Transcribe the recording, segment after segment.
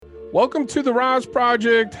Welcome to the RAS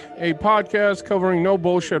Project, a podcast covering no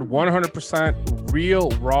bullshit, 100% real,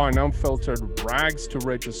 raw, and unfiltered rags to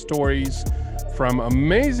riches stories from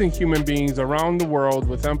amazing human beings around the world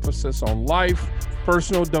with emphasis on life,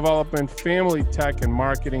 personal development, family, tech, and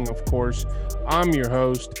marketing, of course. I'm your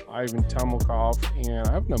host, Ivan Temelkov, and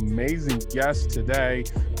I have an amazing guest today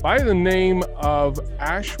by the name of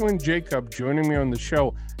Ashwin Jacob joining me on the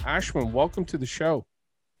show. Ashwin, welcome to the show.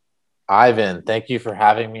 Ivan, thank you for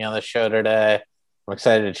having me on the show today. I'm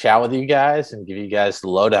excited to chat with you guys and give you guys the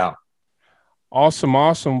lowdown.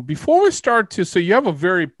 Awesome. Before we start so you have a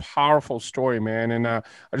very powerful story, man. And I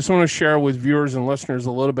just want to share with viewers and listeners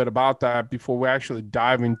a little bit about that before we actually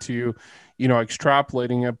dive into,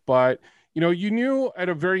 extrapolating it. But, you knew at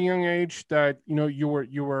a very young age that, you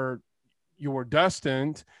were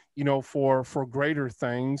destined, for greater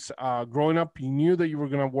things. Growing up, you knew that you were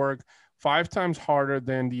going to work 5 times harder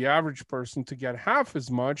than the average person to get half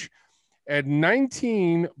as much. At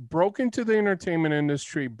 19, broke into the entertainment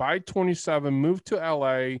industry. By 27, moved to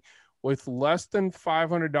LA with less than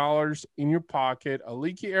 $500 in your pocket, a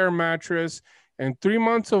leaky air mattress, and 3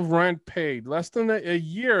 months of rent paid. Less than a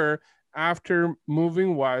year after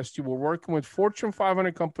moving west, you were working with Fortune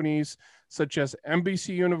 500 companies such as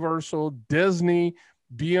NBC Universal, Disney,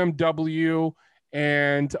 BMW,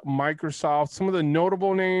 and Microsoft. Some of the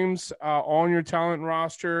notable names on your talent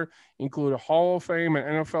roster include a Hall of Fame and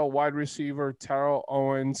NFL wide receiver Terrell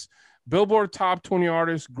Owens, Billboard Top 20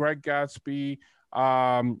 artist Greg Gatsby,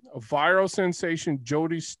 viral sensation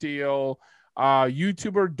Jody Steele,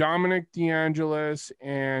 YouTuber Dominic DeAngelis,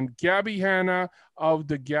 and Gabby Hanna of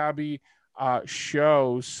the Gabby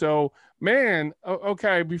Show. So, man,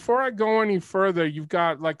 okay, before I go any further, you've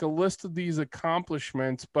got like a list of these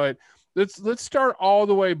accomplishments, but let's start all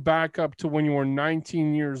the way back up to when you were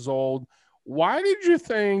 19 years old. Why did you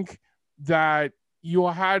think that you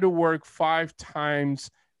had to work 5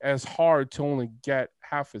 times as hard to only get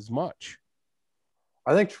half as much?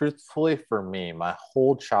 I think truthfully for me, my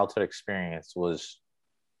whole childhood experience was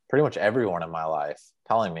pretty much everyone in my life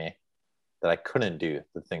telling me that I couldn't do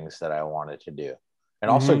the things that I wanted to do.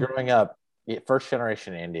 And also growing up, first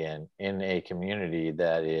generation Indian in a community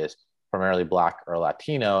that is primarily Black or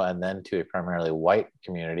Latino, and then to a primarily white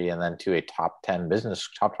community, and then to a top 20 business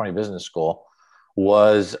school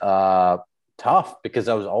was tough because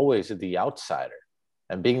I was always the outsider.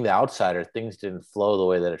 And being the outsider, things didn't flow the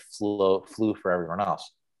way that it flew for everyone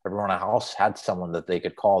else. Everyone else had someone that they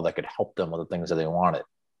could call that could help them with the things that they wanted.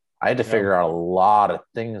 I had to figure out a lot of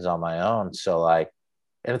things on my own. So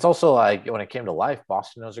and it's also like when it came to life,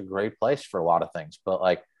 Boston was a great place for a lot of things. But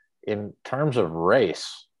like in terms of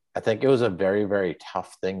race, I think it was a very, very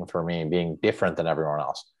tough thing for me being different than everyone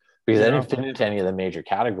else because I didn't fit into any of the major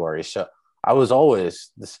categories. So I was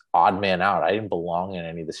always this odd man out. I didn't belong in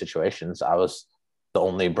any of the situations. I was the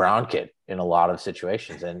only brown kid in a lot of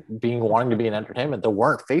situations, and wanting to be in entertainment, there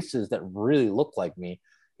weren't faces that really looked like me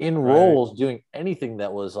in roles doing anything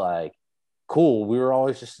that was like cool. We were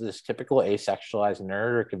always just this typical asexualized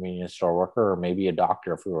nerd or convenience store worker, or maybe a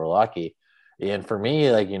doctor if we were lucky. And for me,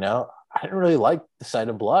 I didn't really like the sight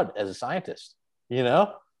of blood as a scientist,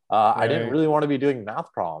 I didn't really want to be doing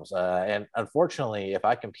math problems. And unfortunately, if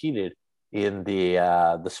I competed in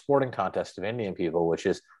the sporting contest of Indian people, which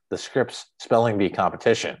is the Scripps spelling bee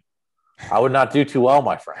competition, I would not do too well,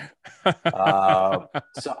 my friend.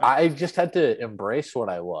 So I just had to embrace what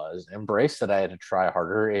I was, embrace that I had to try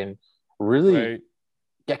harder and really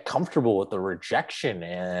get comfortable with the rejection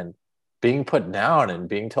and being put down and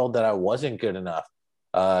being told that I wasn't good enough.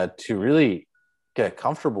 To really get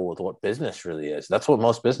comfortable with what business really is. That's what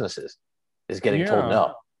most business is getting told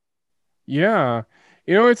no. Yeah.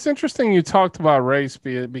 It's interesting you talked about race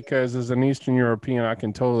because as an Eastern European, I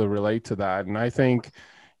can totally relate to that. And I think,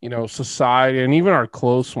 society and even our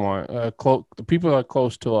close the people that are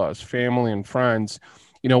close to us, family and friends,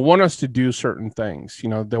 want us to do certain things.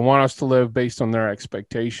 They want us to live based on their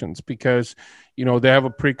expectations because, they have a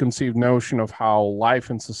preconceived notion of how life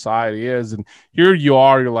in society is. And here you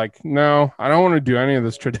are, you're like, no, I don't want to do any of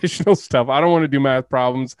this traditional stuff. I don't want to do math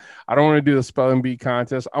problems. I don't want to do the spelling bee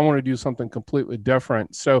contest. I want to do something completely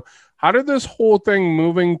different. So how did this whole thing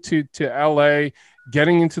moving to LA,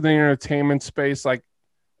 getting into the entertainment space, like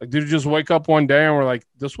did you just wake up one day and we're like,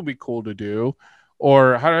 this will be cool to do?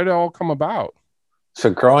 Or how did it all come about? So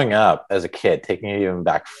growing up as a kid, taking it even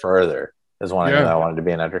back further, is one thing I wanted to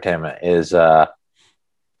be in entertainment. Is the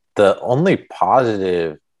only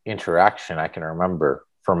positive interaction I can remember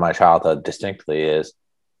from my childhood distinctly is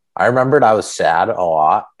I remembered I was sad a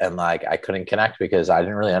lot and I couldn't connect because I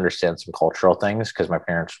didn't really understand some cultural things because my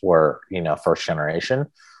parents were, first generation.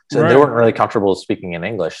 So they Right. weren't really comfortable speaking in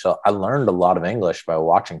English. So I learned a lot of English by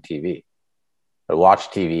watching TV. I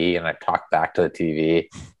watched TV and I talked back to the TV.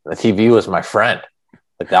 The TV was my friend.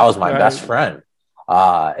 Like that was my Right. best friend.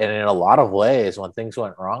 And in a lot of ways, when things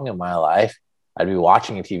went wrong in my life, I'd be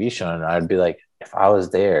watching a TV show and I'd be like, if I was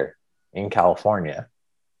there in California,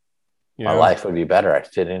 my Yeah. life would be better. I'd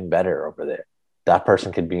fit in better over there. That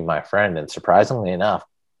person could be my friend. And surprisingly enough,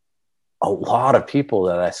 a lot of people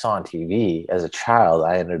that I saw on TV as a child,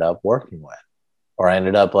 I ended up working with, or I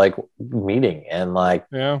ended up like meeting. And like,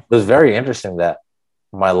 Yeah. it was very interesting that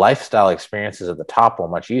my lifestyle experiences at the top were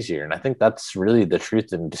much easier. And I think that's really the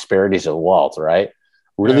truth in disparities of wealth, right?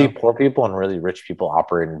 Really Yeah. poor people and really rich people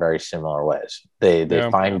operate in very similar ways. They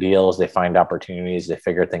Yeah. find deals, they find opportunities, they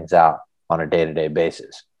figure things out on a day-to-day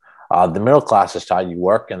basis. The middle class is taught you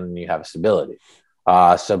work and you have stability.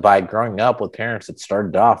 So by growing up with parents that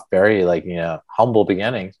started off very like, humble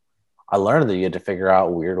beginnings, I learned that you had to figure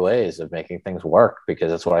out weird ways of making things work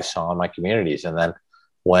because that's what I saw in my communities. And then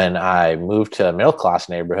when I moved to a middle class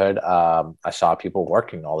neighborhood, I saw people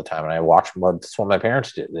working all the time, and I watched that's what my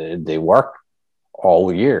parents did. They work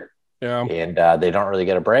all year, Yeah. and they don't really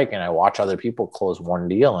get a break. And I watch other people close one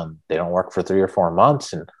deal, and they don't work for 3 or 4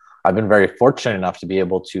 months. And I've been very fortunate enough to be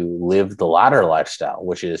able to live the latter lifestyle,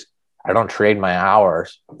 which is I don't trade my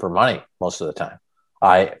hours for money most of the time.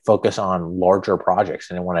 I focus on larger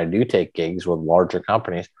projects, and when I do take gigs with larger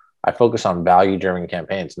companies, I focus on value-driven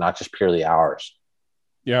campaigns, not just purely hours.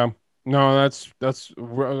 Yeah. No,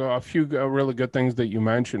 a few really good things that you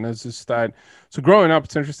mentioned. Is just that. So growing up,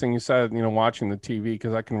 it's interesting. You said watching the TV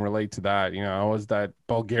because I can relate to that. I was that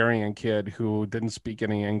Bulgarian kid who didn't speak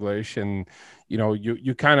any English, and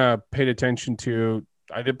you kind of paid attention to.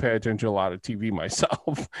 I did pay attention to a lot of TV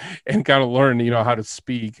myself, and kind of learned how to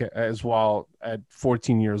speak as well at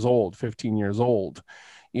 14 years old, 15 years old.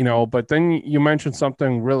 But then you mentioned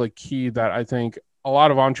something really key that I think a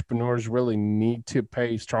lot of entrepreneurs really need to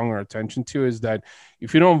pay stronger attention to is that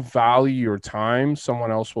if you don't value your time,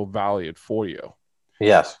 someone else will value it for you.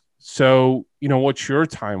 Yes. So, what's your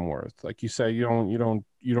time worth? Like you say, you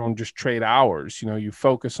don't just trade hours, you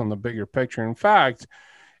focus on the bigger picture. In fact,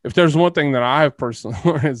 if there's one thing that I have personally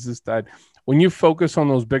learned is just that when you focus on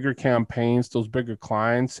those bigger campaigns, those bigger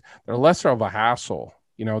clients, they're lesser of a hassle.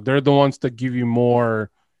 They're the ones that give you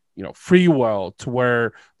more free will to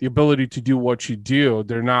where the ability to do what you do,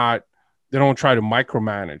 they don't try to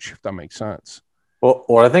micromanage, if that makes sense. Well,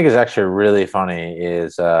 what I think is actually really funny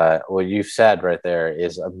is what you've said right there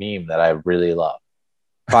is a meme that I really love.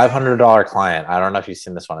 $500 client. I don't know if you've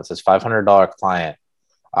seen this one. It says $500 client.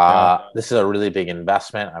 Yeah. This is a really big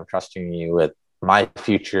investment. I'm trusting you with my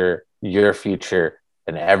future, your future,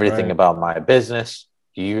 and everything Right. about my business.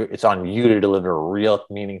 It's on you to deliver real,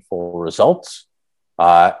 meaningful results,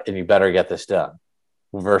 and you better get this done.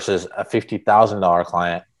 Versus a $50,000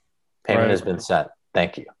 client, payment Right. has been sent.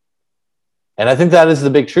 Thank you. And I think that is the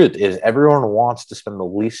big truth is everyone wants to spend the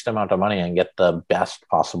least amount of money and get the best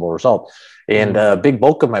possible result. And Mm-hmm. a big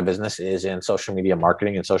bulk of my business is in social media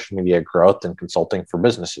marketing and social media growth and consulting for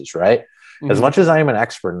businesses, right? As Mm-hmm. much as I am an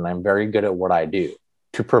expert and I'm very good at what I do,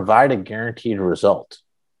 to provide a guaranteed result,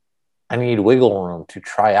 I need wiggle room to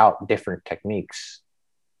try out different techniques,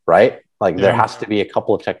 right? Like there Yeah. has to be a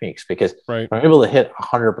couple of techniques because Right. I'm able to hit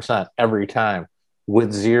 100% every time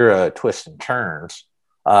with zero twists and turns.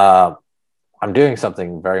 Uh, I'm doing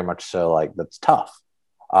something very much so like that's tough.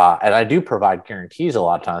 And I do provide guarantees a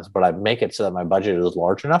lot of times, but I make it so that my budget is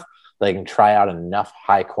large enough that I can try out enough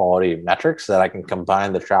high quality metrics that I can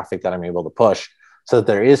combine the traffic that I'm able to push so that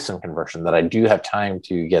there is some conversion, that I do have time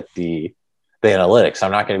to get the analytics.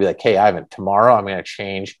 I'm not going to be like, hey, Ivan, tomorrow I'm going to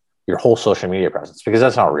change your whole social media presence because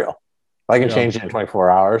that's not real. If I can Yeah. change it in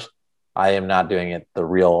 24 hours, I am not doing it the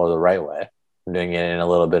real or the right way. I'm doing it in a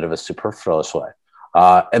little bit of a superfluous way.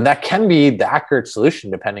 And that can be the accurate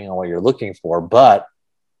solution depending on what you're looking for. But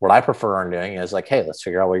what I prefer on doing is like, hey, let's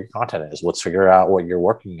figure out what your content is. Let's figure out what you're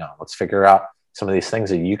working on. Let's figure out some of these things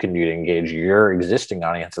that you can do to engage your existing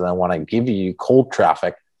audience. And then when I give you cold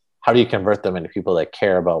traffic, how do you convert them into people that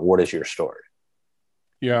care about what is your story?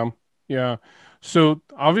 Yeah. Yeah. So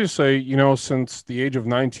obviously, since the age of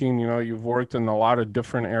 19, you've worked in a lot of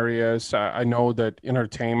different areas. I know that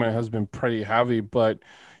entertainment has been pretty heavy, but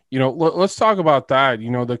let's talk about that,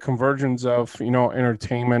 the convergence of,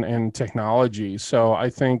 entertainment and technology. So I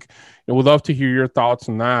think I would love to hear your thoughts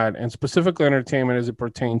on that, and specifically entertainment as it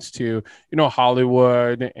pertains to,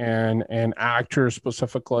 Hollywood and actors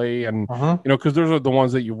specifically. And, Uh-huh. because those are the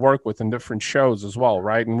ones that you work with in different shows as well,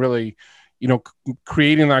 right? And really,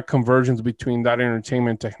 creating that convergence between that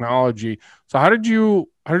entertainment technology. So how did you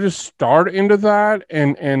start into that?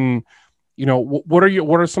 And what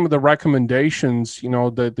are some of the recommendations,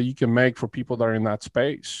 that you can make for people that are in that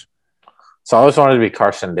space? So I always wanted to be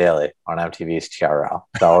Carson Daly on MTV's TRL.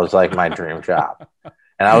 That was like my dream job.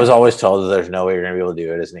 And I was always told that there's no way you're going to be able to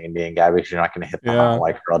do it as an Indian guy because you're not going to hit the hot Yeah,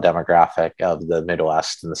 white girl demographic of the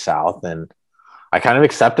Midwest and the South. And I kind of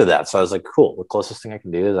accepted that. So I was like, cool. The closest thing I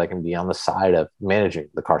can do is I can be on the side of managing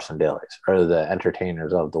the Carson Dalys or the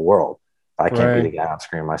entertainers of the world. I can't be right. the guy on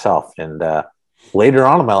screen myself. And later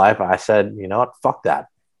on in my life, I said, you know what? Fuck that.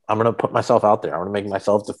 I'm going to put myself out there. I'm going to make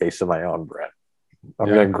myself the face of my own brand. I'm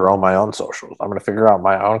Yeah, going to grow my own socials. I'm going to figure out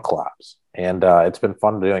my own collabs. And it's been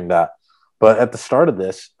fun doing that. But at the start of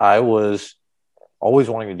this, I was always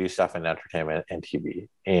wanting to do stuff in entertainment and TV.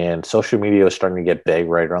 And social media was starting to get big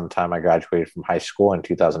right around the time I graduated from high school in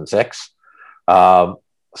 2006. Um,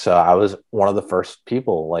 so I was one of the first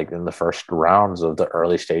people, like in the first rounds of the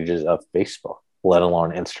early stages of Facebook, let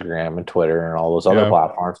alone Instagram and Twitter and all those other yeah,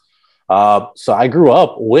 platforms. So I grew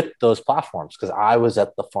up with those platforms because I was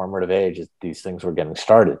at the formative age as these things were getting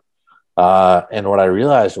started. And what I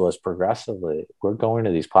realized was progressively, we're going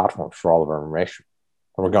to these platforms for all of our information.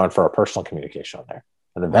 And we're going for our personal communication on there.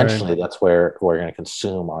 And right. eventually, that's where we're going to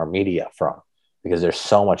consume our media from because there's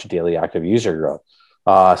so much daily active user growth.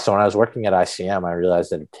 So when I was working at ICM, I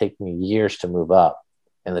realized that it'd take me years to move up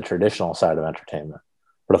in the traditional side of entertainment.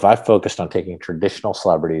 But if I focused on taking traditional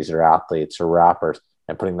celebrities or athletes or rappers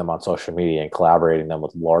and putting them on social media and collaborating them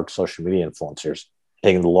with large social media influencers,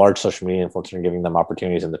 taking the large social media influencers and giving them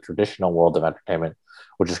opportunities in the traditional world of entertainment,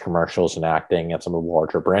 which is commercials and acting and some of the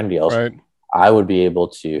larger brand deals, Right. I would be able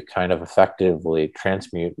to kind of effectively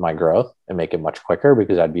transmute my growth and make it much quicker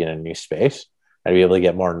because I'd be in a new space. I'd be able to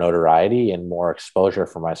get more notoriety and more exposure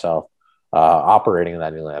for myself operating in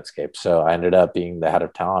that new landscape. So I ended up being the head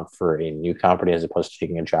of talent for a new company as opposed to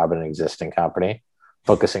taking a job in an existing company,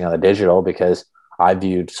 focusing on the digital because I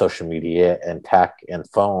viewed social media and tech and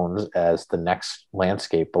phones as the next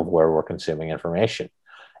landscape of where we're consuming information.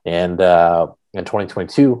 And in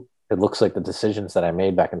 2022, it looks like the decisions that I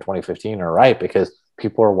made back in 2015 are right because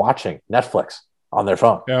people are watching Netflix on their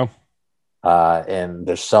phone. Yeah. And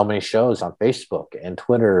there's so many shows on Facebook and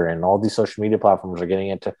Twitter and all these social media platforms are getting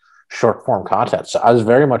into short form content. So I was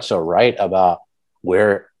very much so right about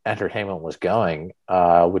where entertainment was going,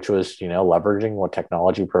 which was, leveraging what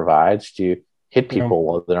technology provides to hit Yeah. people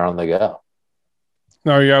while they're on the go.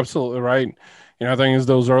 No, you're absolutely right. I think it's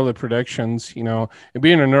those early predictions, and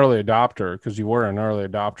being an early adopter, because you were an early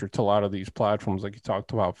adopter to a lot of these platforms, like you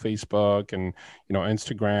talked about Facebook and,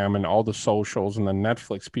 Instagram and all the socials and the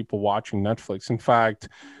Netflix, people watching Netflix. In fact,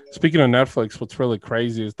 speaking of Netflix, what's really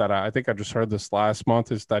crazy is that I think I just heard this last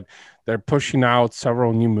month is that they're pushing out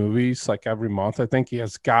several new movies like every month. I think he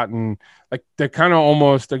has gotten like they're kind of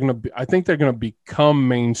almost, they're going to be, I think they're going to become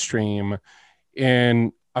mainstream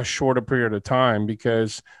in a shorter period of time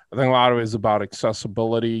because I think a lot of it is about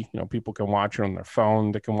accessibility. People can watch it on their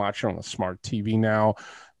phone, they can watch it on a smart TV now.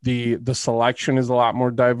 The selection is a lot more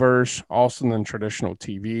diverse also than traditional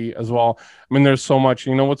TV as well. I mean, there's so much.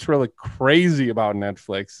 What's really crazy about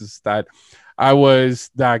Netflix is that I was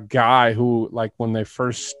that guy who, like, when they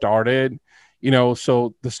first started,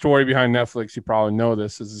 so the story behind Netflix, you probably know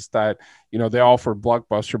this, is that, they offered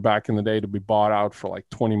Blockbuster back in the day to be bought out for like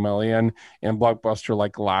 20 million, and Blockbuster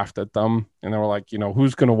like laughed at them, and they were like,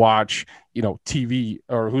 who's going to watch, TV,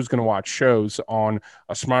 or who's going to watch shows on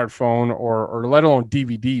a smartphone, or let alone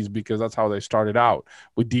DVDs, because that's how they started out,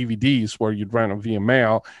 with DVDs where you'd rent them via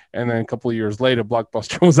mail. And then a couple of years later,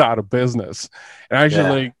 Blockbuster was out of business. And Yeah.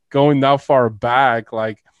 actually, going that far back,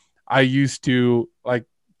 like, I used to like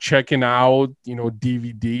checking out,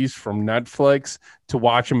 DVDs from Netflix to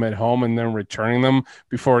watch them at home and then returning them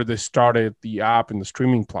before they started the app and the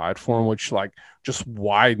streaming platform, which like just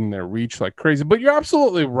widened their reach like crazy. But you're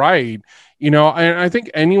absolutely right. And I think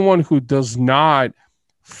anyone who does not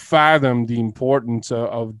fathom the importance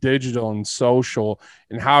of digital and social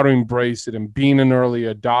and how to embrace it and being an early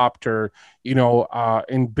adopter,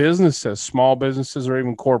 in businesses, small businesses, or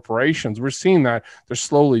even corporations, we're seeing that they're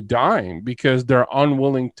slowly dying because they're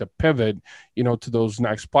unwilling to pivot, to those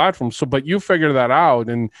next platforms. So, but you figured that out,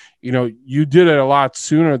 and, you did it a lot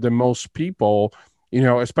sooner than most people,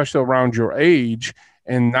 especially around your age.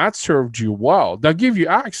 And that served you well. That give you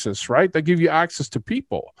access, right? That give you access to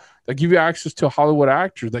people, that give you access to Hollywood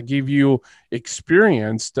actors, that give you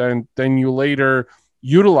experience, then you later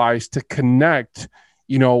utilize to connect,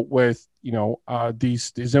 with,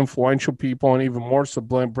 these influential people, and even more so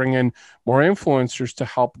bring in more influencers to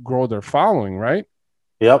help grow their following, right?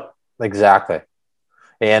 Yep. Exactly.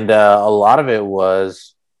 And a lot of it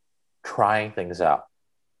was trying things out.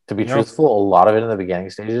 To be Yeah. truthful, a lot of it in the beginning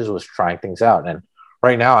stages was trying things out. And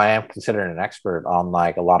right now I am considered an expert on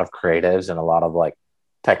like a lot of creatives and a lot of like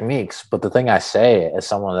techniques. But the thing I say as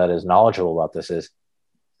someone that is knowledgeable about this is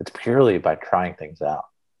it's purely by trying things out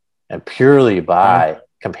and purely Yeah. by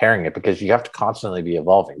comparing it, because you have to constantly be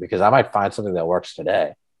evolving, because I might find something that works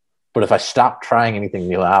today, but if I stop trying anything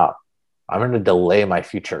new out, I'm going to delay my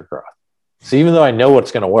future growth. So even though I know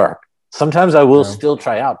what's going to work, sometimes I will Yeah. still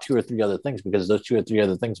try out two or three other things, because those two or three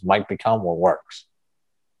other things might become what works.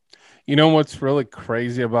 You know what's really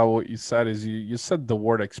crazy about what you said is you said the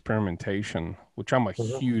word experimentation, which I'm a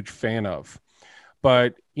Mm-hmm. huge fan of.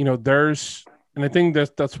 But there's, and I think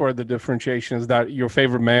that's where the differentiation is, that your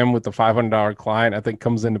favorite man with the $500 client, I think,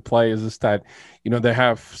 comes into play, is just that they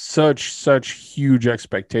have such huge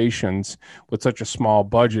expectations with such a small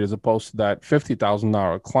budget, as opposed to that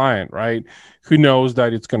 $50,000 client, right? Who knows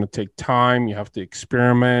that it's going to take time, you have to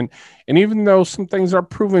experiment, and even though some things are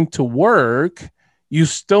proven to work, you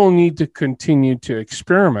still need to continue to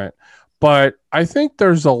experiment. But I think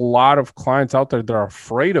there's a lot of clients out there that are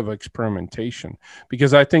afraid of experimentation,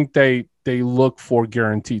 because I think they look for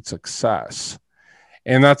guaranteed success.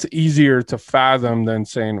 And that's easier to fathom than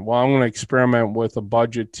saying, well, I'm going to experiment with a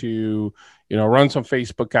budget to, run some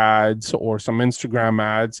Facebook ads or some Instagram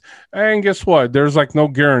ads. And guess what? There's like no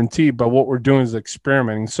guarantee, but what we're doing is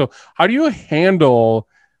experimenting. So how do you handle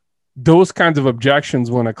those kinds of objections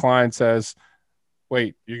when a client says,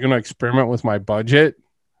 wait, you're going to experiment with my budget?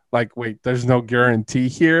 Like, wait, there's no guarantee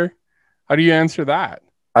here. How do you answer that?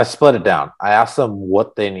 I split it down. I asked them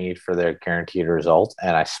what they need for their guaranteed result,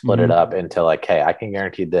 and I split it Mm-hmm. up into like, hey, I can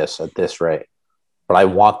guarantee this at this rate, but I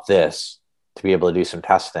want this to be able to do some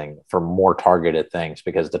testing for more targeted things,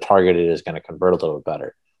 because the targeted is going to convert a little bit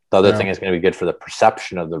better. The other Yeah. thing is going to be good for the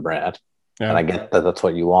perception of the brand, and Yeah. I get that that's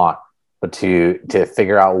what you want. But to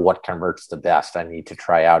figure out what converts the best, I need to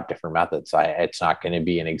try out different methods. It's not going to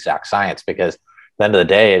be an exact science, because at the end of the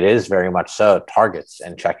day, it is very much so targets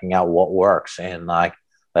and checking out what works. And like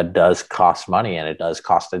that does cost money, and it does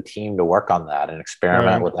cost a team to work on that and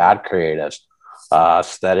experiment Yeah. with ad creatives. So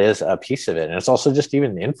that is a piece of it. And it's also just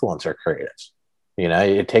even influencer creatives.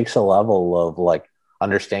 It takes a level of like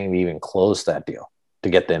understanding to even close that deal, to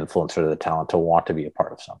get the influencer, the talent to want to be a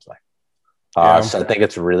part of something. Yeah. So I think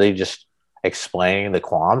it's really just explaining the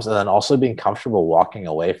qualms, and then also being comfortable walking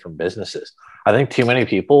away from businesses. I think too many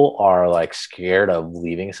people are like scared of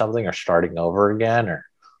leaving something or starting over again or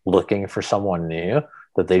looking for someone new,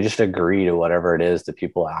 that they just agree to whatever it is that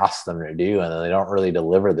people ask them to do, and then they don't really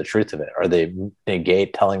deliver the truth of it, or they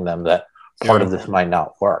negate telling them that part Yeah. of this might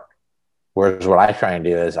not work. Whereas what I try and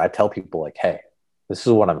do is I tell people like, hey, this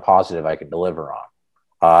is what I'm positive I can deliver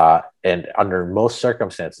on. And under most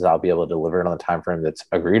circumstances, I'll be able to deliver it on the time frame that's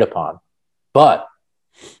agreed upon. But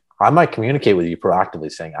I might communicate with you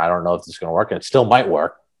proactively saying, I don't know if this is going to work, and it still might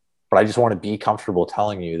work, but I just want to be comfortable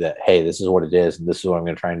telling you that, hey, this is what it is, and this is what I'm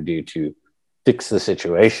going to try and do to fix the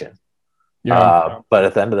situation. Yeah. But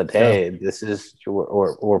at the end of the Yeah. day, this is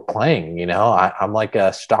we're playing. I'm like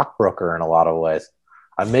a stockbroker in a lot of ways.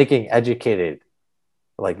 I'm making educated,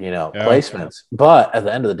 like Yeah. placements, but at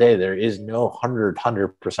the end of the day, there is no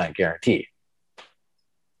 100% guarantee.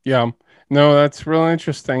 Yeah. No, that's really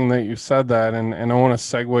interesting that you said that. And I want to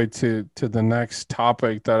segue to the next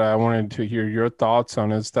topic that I wanted to hear your thoughts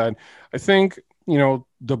on, is that I think,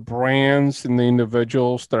 the brands and the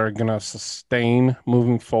individuals that are going to sustain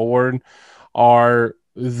moving forward are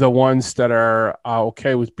the ones that are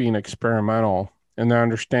okay with being experimental, and they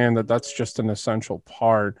understand that that's just an essential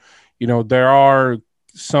part. There are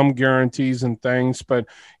some guarantees and things, but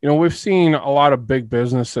we've seen a lot of big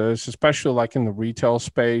businesses, especially like in the retail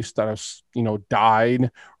space, that have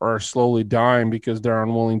died or are slowly dying because they're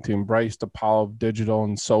unwilling to embrace the power of digital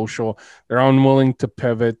and social. They're unwilling to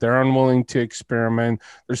pivot, they're unwilling to experiment,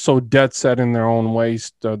 they're so dead set in their own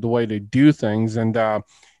ways, the way they do things. And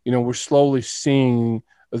we're slowly seeing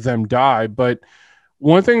them die. But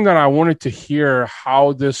one thing that I wanted to hear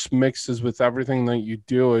how this mixes with everything that you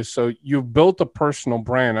do is, so you've built a personal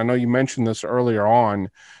brand. I know you mentioned this earlier on.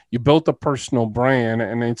 You built a personal brand,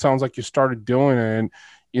 and it sounds like you started doing it,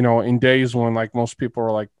 in days when like most people are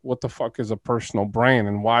like, what the fuck is a personal brand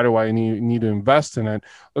and why do I need to invest in it?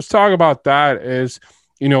 Let's talk about that. Is,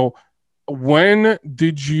 you know, when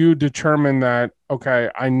did you determine that, okay,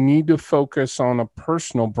 I need to focus on a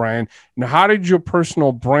personal brand? And how did your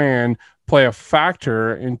personal brand play a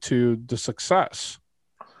factor into the success?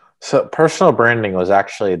 So personal branding was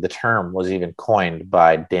actually, the term was even coined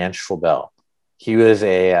by Dan Schwabel. He was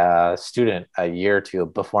a student a year or two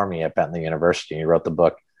before me at Bentley University. He wrote the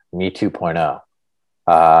book Me 2.0.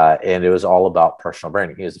 And it was all about personal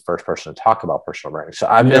branding. He was the first person to talk about personal branding. So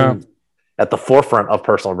I've Yeah. been at the forefront of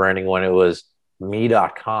personal branding when it was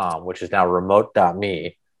me.com, which is now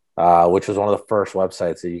remote.me, which was one of the first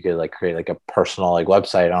websites that you could like create like a personal like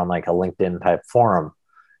website on like a LinkedIn type forum.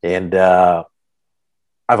 And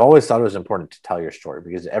I've always thought it was important to tell your story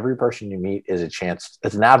because every person you meet is a chance.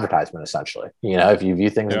 It's an advertisement, essentially. You know, if you view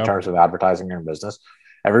things in Yeah. terms of advertising your business,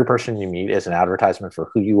 every person you meet is an advertisement for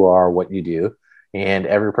who you are, what you do. And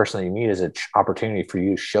every person that you meet is an opportunity for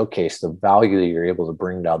you to showcase the value that you're able to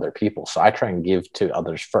bring to other people. So I try and give to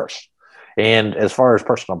others first. And as far as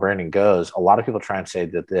personal branding goes, a lot of people try and say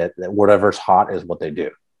that whatever's hot is what they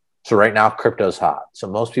do. So right now, crypto's hot. So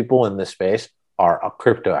most people in this space are a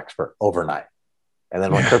crypto expert overnight. And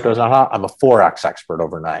then when Yeah. crypto's not hot, I'm a Forex expert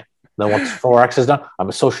overnight. Then once Forex is done, I'm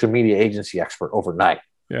a social media agency expert overnight.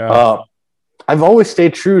 Yeah. Uh, I've always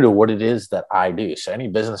stayed true to what it is that I do. So any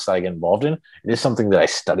business that I get involved in, it is something that I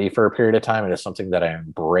study for a period of time. It is something that I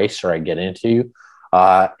embrace or I get into.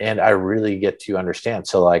 And I really get to understand.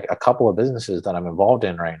 So like a couple of businesses that I'm involved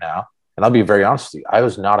in right now, and I'll be very honest with you, I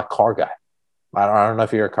was not a car guy. I don't know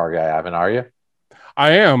if you're a car guy, Ivan, are you?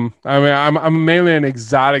 I am. I mean, I'm mainly an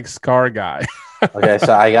exotics car guy. Okay,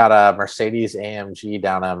 so I got a Mercedes AMG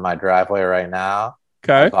down on my driveway right now.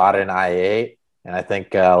 I Okay. bought an i8, and I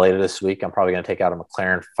think later this week I'm probably going to take out a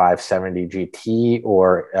McLaren 570 GT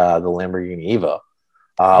or the Lamborghini Evo,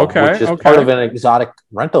 Okay. which is part Okay. of an exotic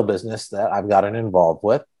rental business that I've gotten involved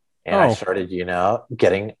with. And I Oh. started,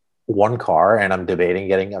 getting one car, and I'm debating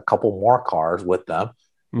getting a couple more cars with them.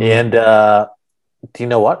 Mm. And do you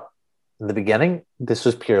know what? In the beginning, this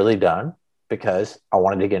was purely done because I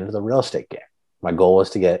wanted to get into the real estate game. My goal was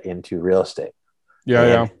to get into real estate Yeah.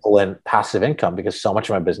 Yeah. and pull in passive income because so much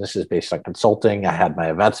of my business is based on consulting. I had my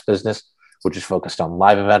events business, which is focused on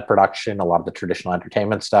live event production, a lot of the traditional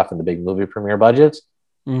entertainment stuff and the big movie premiere budgets.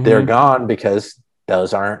 They're Mm-hmm. gone because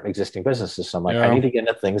those aren't existing businesses. So I'm like, I Yeah. need to get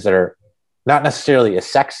into things that are not necessarily as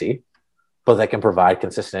sexy, but that can provide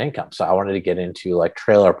consistent income. So I wanted to get into like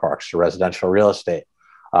trailer parks or residential real estate.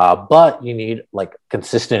 But you need like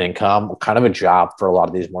consistent income, kind of a job for a lot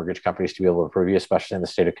of these mortgage companies to be able to approve you, especially in the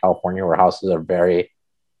state of California where houses are very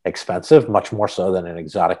expensive, much more so than an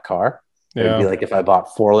exotic car. It would be Yeah. like if I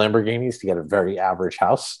bought four Lamborghinis to get a very average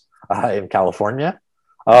house in California.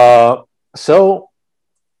 Uh, so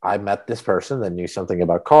I met this person that knew something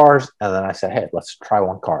about cars. And then I said, hey, let's try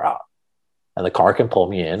one car out. And the car can pull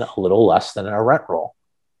me in a little less than a rent roll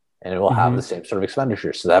and it will have Mm-hmm. the same sort of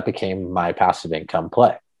expenditure. So that became my passive income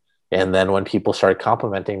play. And then when people started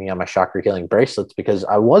complimenting me on my chakra healing bracelets, because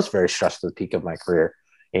I was very stressed at the peak of my career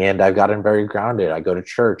and I've gotten very grounded. I go to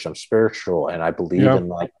church, I'm spiritual, and I believe Yeah. in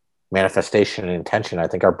like manifestation and intention. I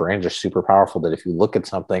think our brains are super powerful that if you look at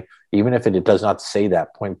something, even if it does not say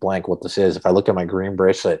that point blank what this is, if I look at my green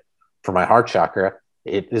bracelet for my heart chakra,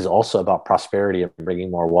 it is also about prosperity and bringing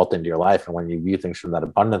more wealth into your life. And when you view things from that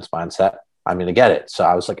abundance mindset, I'm going to get it. So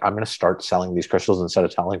I was like, I'm going to start selling these crystals instead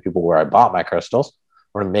of telling people where I bought my crystals.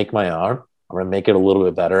 I'm going to make my own. I'm going to make it a little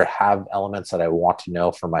bit better, have elements that I want to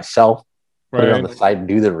know for myself, put it on Right. the site,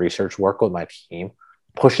 do the research, work with my team,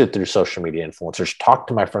 push it through social media influencers, talk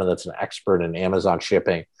to my friend that's an expert in Amazon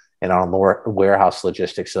shipping and on warehouse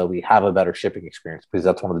logistics so we have a better shipping experience because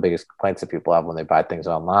that's one of the biggest complaints that people have when they buy things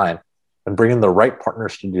online. And bring in the right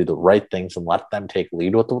partners to do the right things and let them take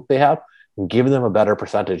lead with what they have and give them a better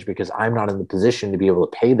percentage because I'm not in the position to be able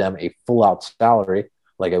to pay them a full out salary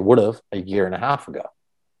like I would have a year and a half ago.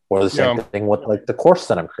 Or the same Yeah. thing with like the course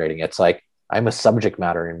that I'm creating. It's like I'm a subject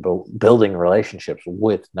matter in building relationships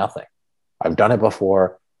with nothing. I've done it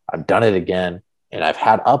before. I've done it again. And I've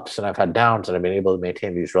had ups and I've had downs and I've been able to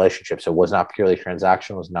maintain these relationships. It was not purely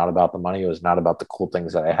transactional. It was not about the money. It was not about the cool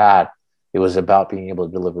things that I had. It was about being able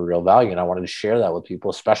to deliver real value. And I wanted to share that with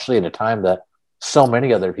people, especially at a time that so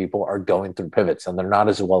many other people are going through pivots and they're not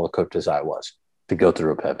as well equipped as I was to go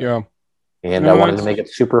through a pivot. Yeah. And I No, wanted to that's make it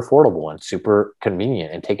super affordable and super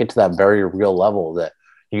convenient and take it to that very real level that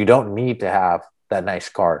you don't need to have that nice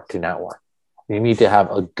car to network. You need to have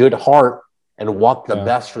a good heart and want the yeah.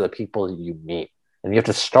 best for the people that you meet. And you have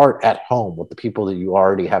to start at home with the people that you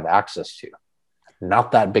already have access to,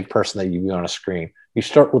 not that big person that you view on a screen. You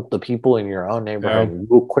start with the people in your own neighborhood Yeah. and you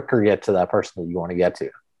will quicker get to that person that you want to get to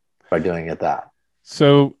by doing it that.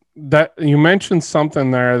 So that you mentioned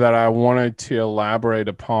something there that I wanted to elaborate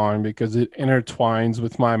upon because it intertwines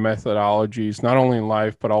with my methodologies, not only in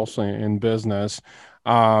life, but also in business.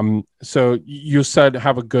 So you said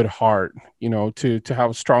have a good heart, to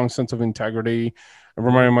have a strong sense of integrity.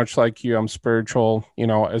 I'm very much like you. I'm spiritual,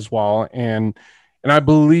 as well. And And I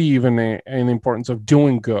believe in the importance of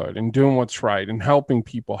doing good and doing what's right and helping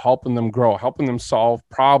people, helping them grow, helping them solve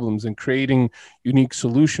problems and creating unique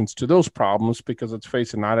solutions to those problems, because let's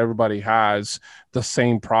face it, not everybody has the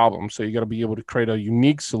same problem. So you got to be able to create a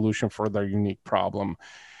unique solution for their unique problem.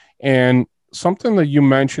 And something that you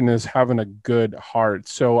mentioned is having a good heart.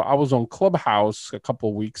 So I was on Clubhouse a couple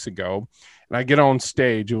of weeks ago, and I get on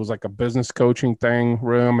stage. It was like a business coaching thing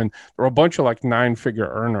room, and there were a bunch of like 9-figure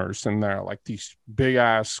earners in there, like these big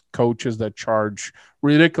ass coaches that charge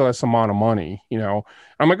ridiculous amount of money.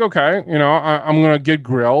 I'm like, okay, I'm gonna get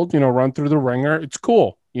grilled, run through the ringer. It's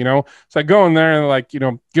cool. So I go in there and like,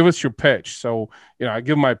 give us your pitch. So, I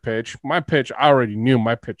give my pitch. My pitch, I already knew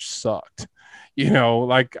my pitch sucked.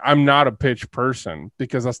 Like I'm not a pitch person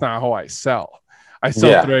because that's not how I sell. I sell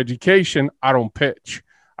Yeah. through education. I don't pitch.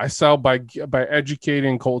 I sell by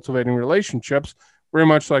educating, cultivating relationships, very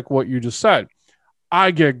much like what you just said. I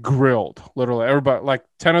get grilled, literally. Everybody, like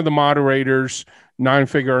 10 of the moderators,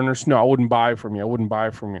 9-figure earners, no, I wouldn't buy from you. I wouldn't buy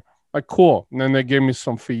from you. Like, cool. And then they gave me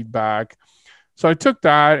some feedback. So I took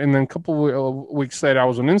that, and then a couple of weeks later, I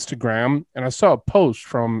was on Instagram, and I saw a post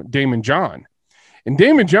from Damon John. And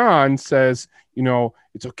Damon John says,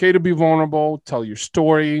 it's okay to be vulnerable, tell your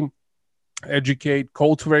story, educate,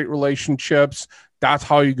 cultivate relationships. That's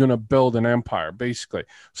how you're going to build an empire, basically.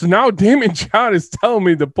 So now Damon John is telling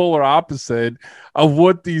me the polar opposite of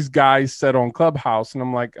what these guys said on Clubhouse. And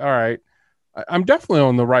I'm like, all right, I'm definitely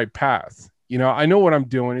on the right path. I know what I'm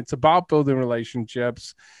doing. It's about building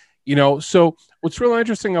relationships. So what's really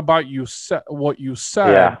interesting about what you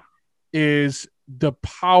said Yeah. is the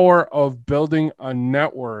power of building a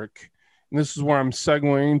network. And this is where I'm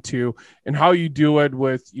segueing into, and how you do it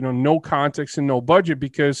with, no context and no budget,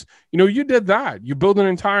 because, you did that. You build an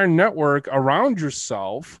entire network around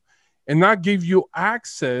yourself, and that gave you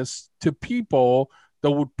access to people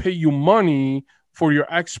that would pay you money for your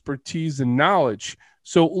expertise and knowledge.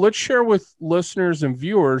 So let's share with listeners and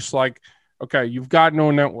viewers, like, okay, you've got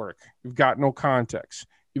no network, you've got no context,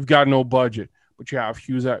 you've got no budget, but you have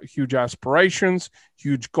huge aspirations,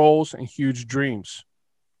 huge goals, and huge dreams.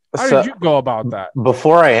 How did So you go about that?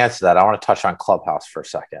 before I answer that, I want to touch on Clubhouse for a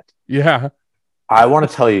second. Yeah. I want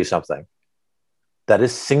to tell you something that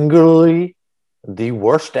is singularly the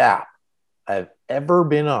worst app I've ever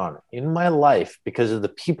been on in my life because of the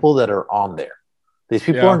people that are on there. These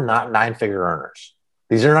people Yeah. are not 9-figure earners.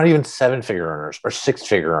 These are not even 7-figure earners or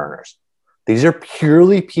 6-figure earners. These are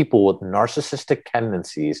purely people with narcissistic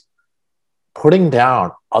tendencies putting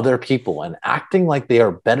down other people and acting like they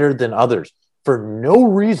are better than others for no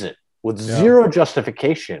reason, with Yeah. zero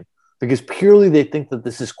justification, because purely they think that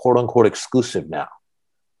this is quote unquote exclusive now.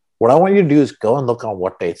 What I want you to do is go and look on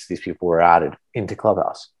what dates these people were added into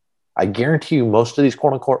Clubhouse. I guarantee you most of these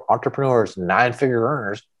quote unquote entrepreneurs, 9-figure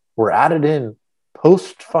earners, were added in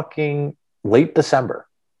post fucking late December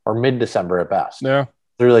or mid December at best. Yeah.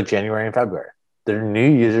 Through like January and February. They're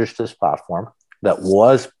new users to this platform that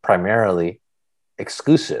was primarily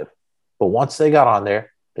exclusive. But once they got on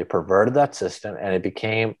there, they perverted that system, and it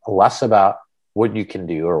became less about what you can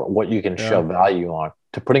do or what you can show value on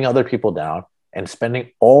to putting other people down and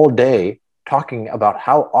spending all day talking about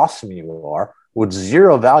how awesome you are with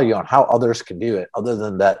zero value on how others can do it, other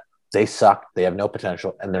than that they suck, they have no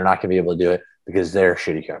potential, and they're not going to be able to do it because they're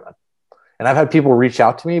shitty human. And I've had people reach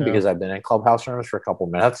out to me because I've been in Clubhouse rooms for a couple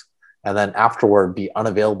of minutes and then afterward be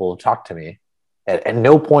unavailable to talk to me at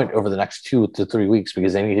no point over the next 2 to 3 weeks,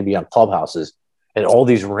 because they need to be on Clubhouses at all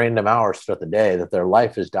these random hours throughout the day, that their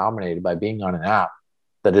life is dominated by being on an app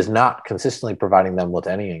that is not consistently providing them with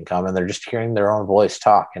any income. And they're just hearing their own voice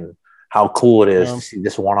talk and how cool it is to see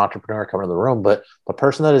this one entrepreneur come into the room. But the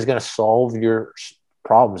person that is going to solve your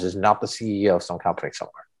problems is not the CEO of some company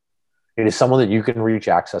somewhere. It is someone that you can reach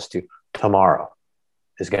access to tomorrow,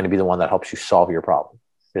 is going to be the one that helps you solve your problem.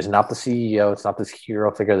 It's not the CEO. It's not this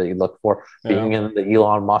hero figure that you look for. Being in the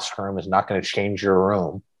Elon Musk room is not going to change your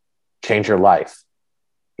room, change your life.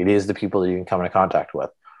 It is the people that you can come into contact with.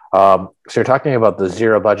 So you're talking about the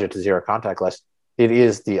zero budget to zero contact list. It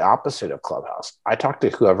is the opposite of Clubhouse. I talked to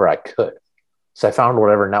whoever I could. So I found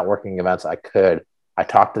whatever networking events I could. I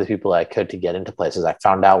talked to the people I could to get into places. I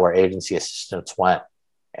found out where agency assistants went.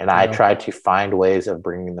 And I tried to find ways of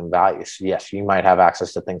bringing them value. So yes, you might have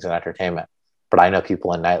access to things in entertainment, but I know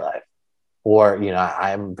people in nightlife. Or,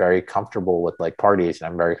 I'm very comfortable with like parties, and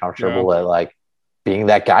I'm very comfortable with like being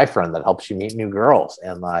that guy friend that helps you meet new girls.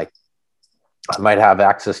 And like, I might have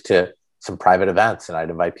access to some private events, and I'd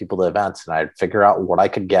invite people to events, and I'd figure out what I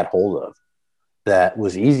could get hold of that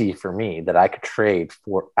was easy for me, that I could trade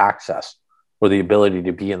for access or the ability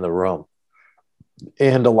to be in the room.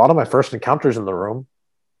 And a lot of my first encounters in the room,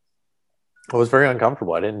 It was very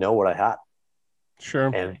uncomfortable. I didn't know what I had.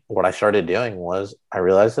 Sure. And what I started doing was I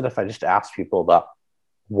realized that if I just asked people about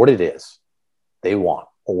what it is they want,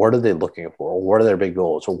 or what are they looking for, or what are their big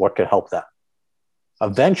goals, or what could help them,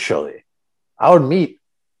 eventually I would meet,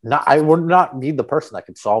 not, I would not meet the person that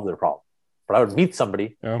could solve their problem, but I would meet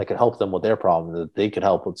somebody Yeah. that could help them with their problem, that they could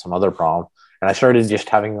help with some other problem. And I started just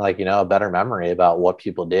having like, a better memory about what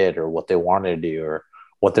people did or what they wanted to do or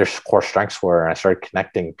what their core strengths were. And I started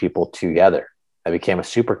connecting people together. I became a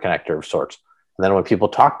super connector of sorts. And then when people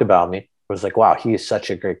talked about me, it was like, wow, he is such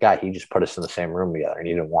a great guy. He just put us in the same room together and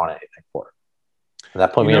he didn't want anything for it. And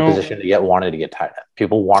that put You me in a know, position to wanted to get tied up.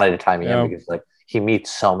 People wanted to tie me in yeah. because like he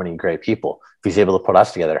meets so many great people. If he's able to put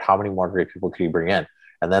us together, how many more great people could he bring in?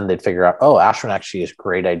 And then they'd figure out, oh, Ashwin actually has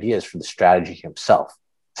great ideas for the strategy himself.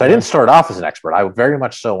 So I Yeah. didn't start off as an expert. I very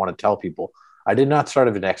much so want to tell people I did not start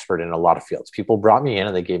as an expert in a lot of fields. People brought me in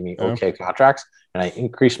and they gave me Yeah. okay contracts, and I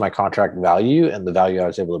increased my contract value and the value I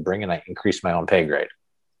was able to bring, and I increased my own pay grade.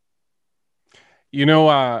 You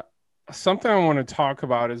know, something I want to talk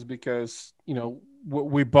about is because,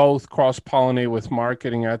 we both cross pollinate with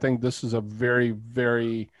marketing. I think this is a very,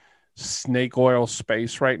 very snake oil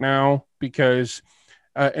space right now because,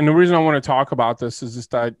 and the reason I want to talk about this is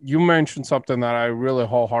just that you mentioned something that I really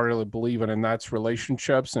wholeheartedly believe in, and that's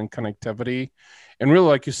relationships and connectivity. And really,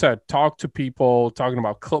 like you said, talk to people, talking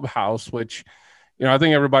about Clubhouse, which I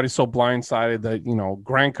think everybody's so blindsided that,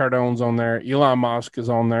 Grant Cardone's on there, Elon Musk is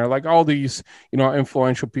on there, like all these,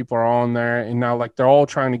 influential people are on there. And now like they're all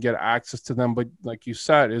trying to get access to them. But like you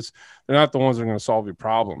said, is they're not the ones that are going to solve your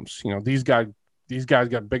problems. These guys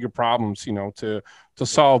got bigger problems, to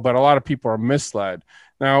solve, but a lot of people are misled.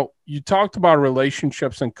 Now, you talked about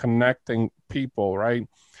relationships and connecting people, right?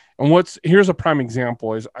 And here's a prime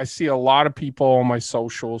example is I see a lot of people on my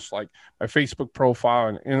socials, like my Facebook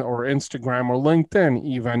profile or Instagram or LinkedIn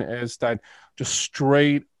even, is that just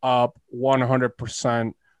straight up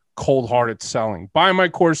 100% cold hearted selling. Buy my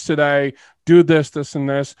course today, do this, this, and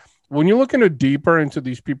this. When you look into deeper into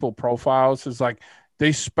these people profiles, it's like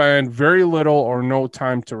they spend very little or no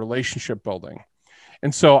time to relationship building.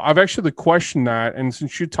 And so I've actually questioned that. And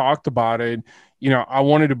since you talked about it, I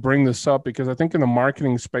wanted to bring this up because I think in the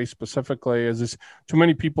marketing space specifically is this too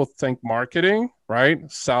many people think marketing, right?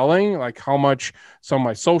 Selling, like how much some of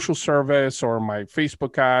my social service or my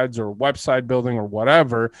Facebook ads or website building or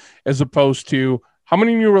whatever, as opposed to how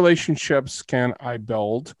many new relationships can I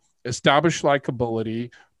build, establish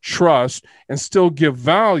likability, trust, and still give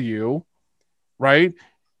value, right?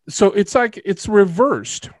 So it's like it's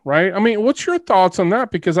reversed, right? I mean, what's your thoughts on that?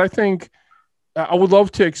 Because I think I would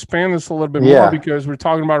love to expand this a little bit more Yeah. because we're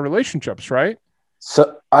talking about relationships, right?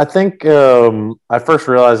 So I think I first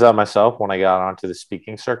realized that myself when I got onto the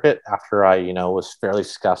speaking circuit after I, was fairly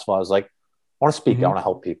successful. I was like, I want to speak. I Mm-hmm. want to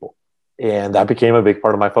help people. And that became a big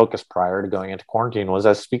part of my focus prior to going into quarantine was I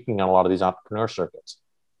was speaking on a lot of these entrepreneur circuits.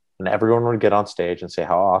 And everyone would get on stage and say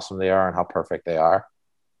how awesome they are and how perfect they are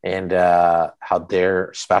and how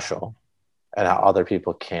they're special and how other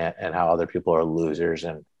people can't and how other people are losers.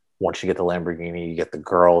 And once you get the Lamborghini, you get the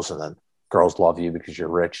girls, and then girls love you because you're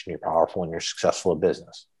rich and you're powerful and you're successful at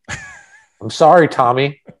business. I'm sorry,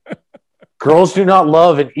 Tommy. Girls do not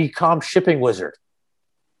love an e-com shipping wizard.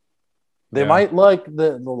 They Yeah. might like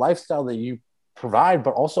the lifestyle that you provide,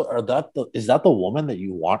 but also is that the woman that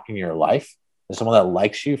you want in your life? Is someone that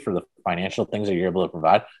likes you for the financial things that you're able to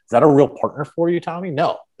provide? Is that a real partner for you, Tommy?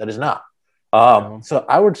 No, that is not. Yeah. So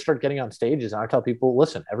I would start getting on stages and I tell people,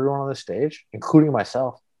 listen, everyone on this stage, including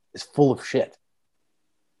myself, is full of shit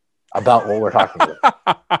about what we're talking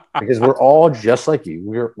about because we're all just like you.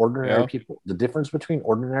 We're ordinary Yeah. people. The difference between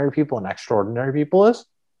ordinary people and extraordinary people is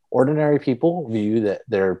ordinary people view that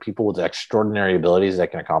they're people with extraordinary abilities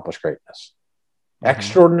that can accomplish greatness. Mm-hmm.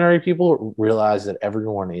 Extraordinary people realize that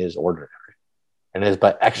everyone is ordinary. And it is by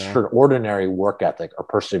Yeah. extraordinary work ethic or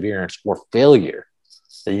perseverance or failure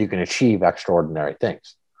that you can achieve extraordinary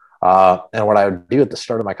things. And what I would do at the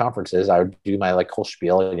start of my conferences, I would do my like whole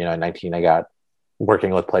spiel. At 19, I got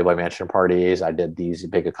working with Playboy Mansion parties. I did these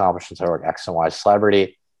big accomplishments. I work X and Y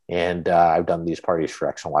celebrity, and I've done these parties for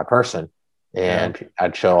X and Y person. Yeah. And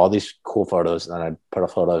I'd show all these cool photos, and then I'd put a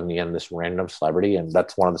photo of me and this random celebrity, and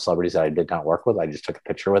that's one of the celebrities that I did not work with. I just took a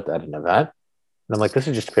picture with at an event, and I'm like, this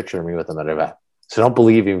is just a picture of me with them at an event. So don't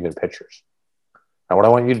believe even in pictures. Now, what I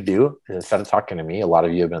want you to do is instead of talking to me, a lot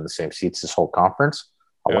of you have been in the same seats this whole conference.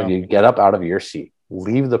 I want Yeah. you to get up out of your seat,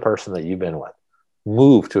 leave the person that you've been with,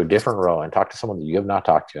 move to a different row and talk to someone that you have not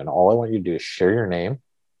talked to. And all I want you to do is share your name,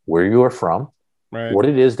 where you are from, Right. what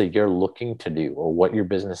it is that you're looking to do or what your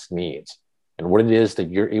business needs, and what it is that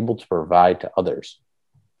you're able to provide to others.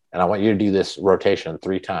 And I want you to do this rotation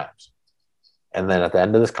 3 times. And then at the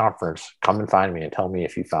end of this conference, come and find me and tell me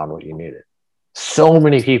if you found what you needed. So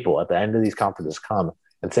many people at the end of these conferences come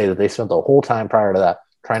and say that they spent the whole time prior to that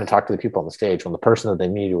trying to talk to the people on the stage when the person that they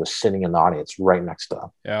needed was sitting in the audience right next to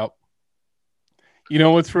them. Yeah. You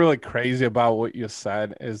know what's really crazy about what you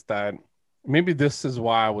said is that maybe this is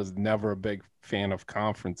why I was never a big fan of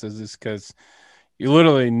conferences, is because you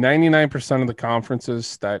literally 99% of the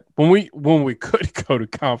conferences that when we could go to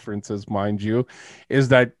conferences, mind you, is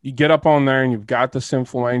that you get up on there and you've got this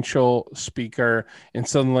influential speaker, and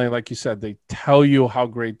suddenly, like you said, they tell you how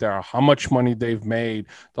great they are, how much money they've made,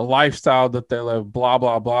 the lifestyle that they live, blah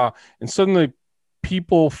blah blah, and suddenly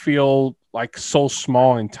people feel like so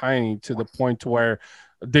small and tiny to the point to where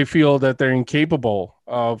they feel that they're incapable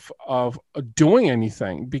of doing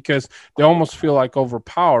anything because they almost feel like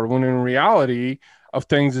overpowered, when in reality of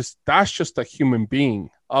things is that's just a human being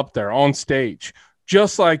up there on stage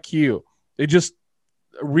just like you. They just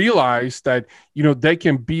realize that they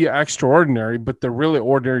can be extraordinary, but they're really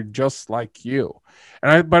ordinary just like you.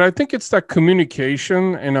 But I think it's that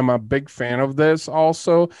communication, and I'm a big fan of this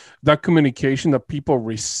also, that communication that people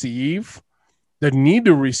receive, that need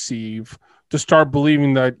to receive, to start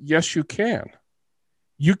believing that yes, you can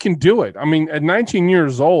do it. I mean, at 19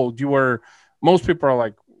 years old, most people are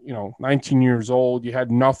like, 19 years old, you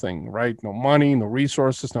had nothing, right? No money, no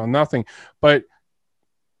resources, no nothing. But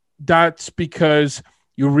that's because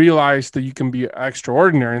you realize that you can be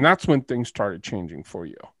extraordinary. And that's when things started changing for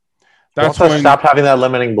you. That's Once I when, stopped having that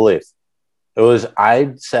limiting belief,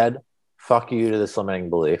 I said, fuck you to this limiting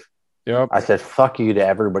belief. yep. I said, fuck you to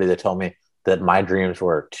everybody that told me that my dreams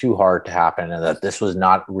were too hard to happen and that this was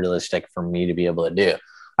not realistic for me to be able to do.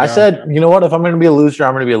 I said, you know what? If I'm going to be a loser,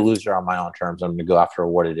 I'm going to be a loser on my own terms. I'm going to go after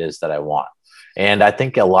what it is that I want. And I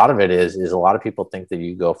think a lot of it is a lot of people think that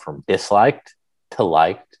you go from disliked to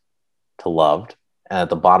liked to loved. And at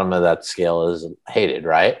the bottom of that scale is hated,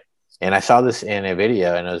 right? And I saw this in a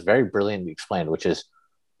video and it was very brilliantly explained, which is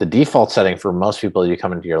the default setting for most people you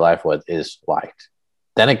come into your life with is liked.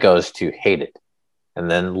 Then it goes to hated and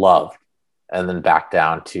then loved and then back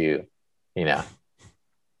down to,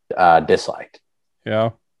 disliked.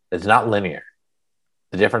 Yeah. It's not linear.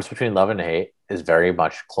 The difference between love and hate is very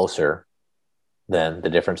much closer than the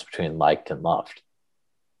difference between liked and loved.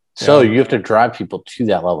 So you have to drive people to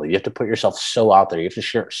that level. You have to put yourself so out there. You have to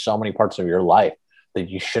share so many parts of your life that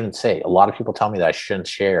you shouldn't say. A lot of people tell me that I shouldn't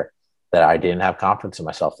share, that I didn't have confidence in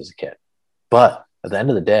myself as a kid. But at the end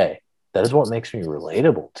of the day, that is what makes me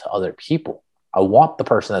relatable to other people. I want the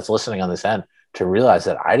person that's listening on this end to realize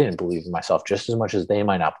that I didn't believe in myself just as much as they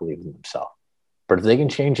might not believe in themselves. But if they can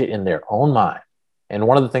change it in their own mind, and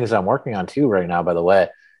one of the things I'm working on too right now, by the way,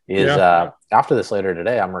 is after this later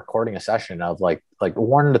today, I'm recording a session of like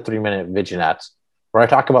 1 to 3 minute vignettes where I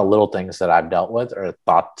talk about little things that I've dealt with or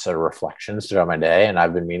thoughts or reflections throughout my day. And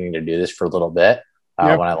I've been meaning to do this for a little bit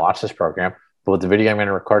when I launched this program. But what the video I'm going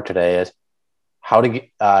to record today is how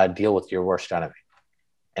to deal with your worst enemy.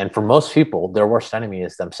 And for most people, their worst enemy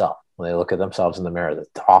is themselves. When they look at themselves in the mirror,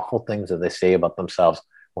 the awful things that they say about themselves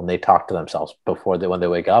when they talk to themselves when they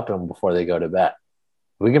wake up and before they go to bed.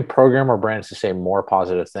 We can program our brains to say more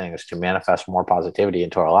positive things, to manifest more positivity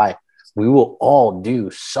into our life. We will all do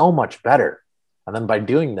so much better. And then by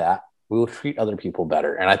doing that, we will treat other people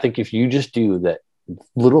better. And I think if you just do that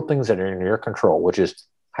little things that are in your control, which is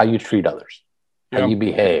how you treat others, how you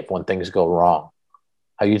behave when things go wrong,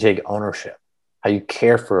 how you take ownership, how you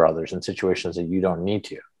care for others in situations that you don't need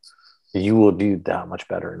to, you will do that much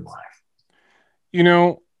better in life.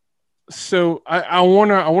 So I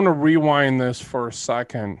wanna rewind this for a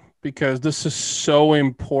second because this is so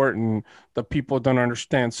important that people don't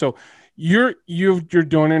understand. So you're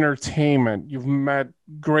doing entertainment. You've met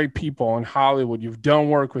great people in Hollywood. You've done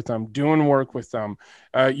work with them, doing work with them.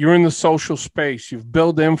 You're in the social space. You've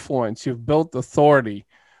built influence. You've built authority.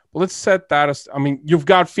 Let's set that as, I mean, you've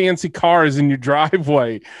got fancy cars in your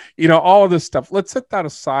driveway, all of this stuff. Let's set that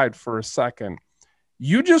aside for a second.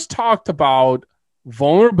 You just talked about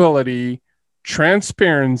vulnerability,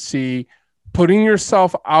 transparency, putting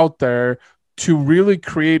yourself out there to really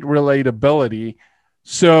create relatability.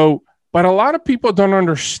 So, but a lot of people don't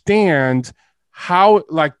understand how,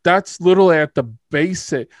 like, that's literally at the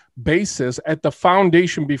basis, at the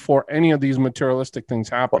foundation before any of these materialistic things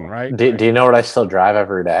happen, right? Do you know what I still drive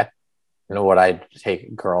every day? You know what I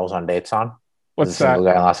take girls on dates on? What's as a single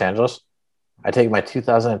guy in Los Angeles? I take my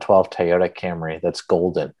 2012 Toyota Camry that's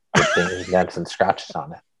golden with dings, dents, and scratches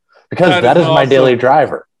on it. Because that is my daily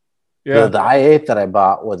driver. Yeah. The i8 that I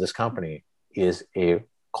bought with this company is a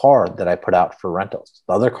car that I put out for rentals.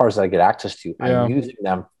 The other cars that I get access to, I'm using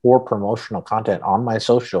them for promotional content on my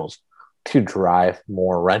socials to drive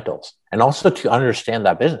more rentals and also to understand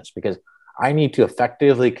that business, because I need to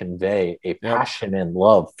effectively convey a Yep. passion and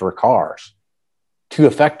love for cars to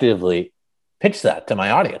effectively pitch that to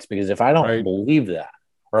my audience. Because if I don't Right. believe that,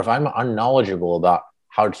 or if I'm unknowledgeable about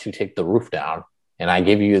how to take the roof down, and I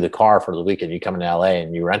give you the car for the weekend, you come into LA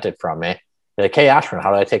and you rent it from me, you're like, hey, Ashwin,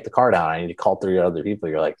 how do I take the car down? I need to call 3 other people.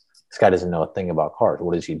 You're like, this guy doesn't know a thing about cars.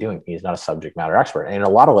 What is he doing? He's not a subject matter expert. And in a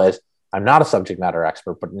lot of ways, I'm not a subject matter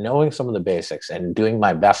expert, but knowing some of the basics and doing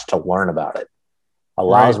my best to learn about it Right.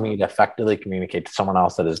 allows me to effectively communicate to someone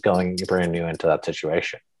else that is going brand new into that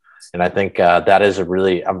situation. And I think that is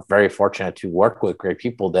I'm very fortunate to work with great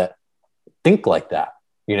people that think like that,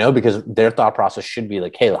 because their thought process should be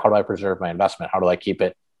like, hey, how do I preserve my investment? How do I keep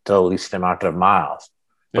it to the least amount of miles?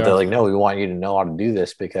 But Yeah. they're like, no, we want you to know how to do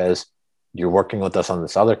this because you're working with us on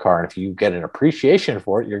this other car. And if you get an appreciation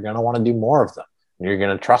for it, you're going to want to do more of them. And you're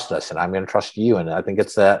going to trust us and I'm going to trust you. And I think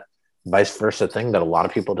it's that vice versa thing that a lot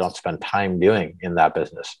of people don't spend time doing in that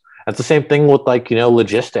business. It's the same thing with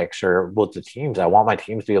logistics or with the teams. I want my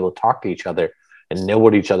teams to be able to talk to each other and know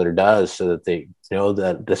what each other does so that they know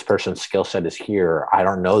that this person's skill set is here. Or I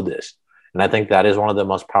don't know this. And I think that is one of the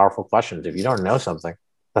most powerful questions. If you don't know something,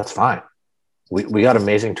 that's fine. We got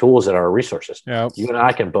amazing tools at our resources. Yeah. You and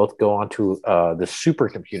I can both go onto the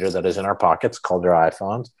supercomputer that is in our pockets called our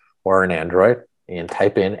iPhones or an Android and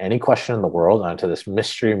type in any question in the world onto this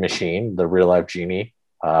mystery machine, the real life genie,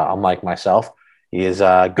 unlike myself, is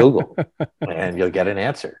Google, and you'll get an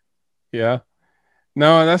answer. Yeah.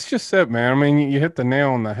 No, that's just it, man. I mean, you hit the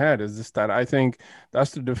nail on the head. Is just that I think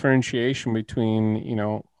that's the differentiation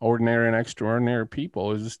between, ordinary and extraordinary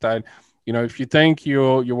people. Is just that, if you think you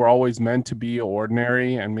were always meant to be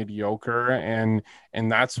ordinary and mediocre and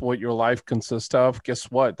that's what your life consists of, guess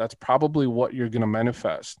what? That's probably what you're going to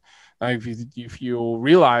manifest. Now, if you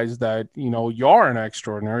realize that, you are an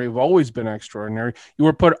extraordinary, you've always been extraordinary, you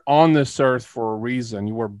were put on this earth for a reason.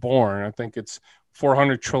 You were born. I think it's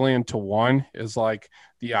 400 trillion to one is like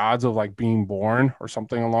the odds of like being born or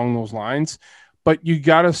something along those lines. But you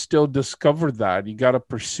got to still discover that. You got to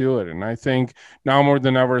pursue it. And I think now more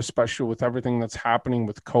than ever, especially with everything that's happening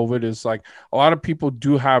with COVID, is like a lot of people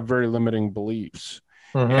do have very limiting beliefs.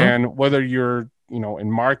 Mm-hmm. And whether you're,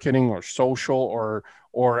 in marketing or social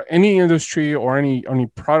or any industry or any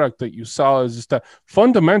product that you sell, is just that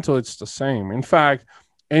fundamental, it's the same. In fact,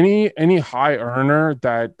 any high earner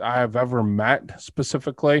that I have ever met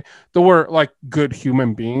specifically, they were like good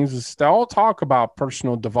human beings, is they all talk about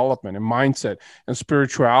personal development and mindset and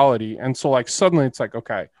spirituality. And so like suddenly it's like,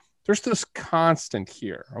 okay, there's this constant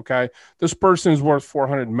here. Okay. This person is worth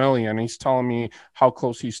 400 million. He's telling me how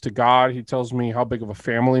close he's to God. He tells me how big of a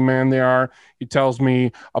family man they are. He tells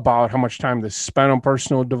me about how much time they spend on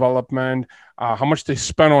personal development, how much they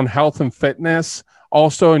spend on health and fitness,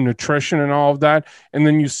 also in nutrition and all of that. And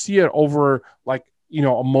then you see it over like,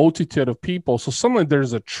 a multitude of people. So suddenly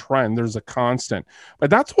there's a trend, there's a constant.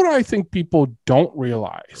 But that's what I think people don't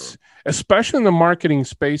realize, especially in the marketing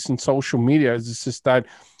space and social media, is it's just that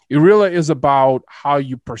it really is about how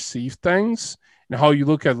you perceive things and how you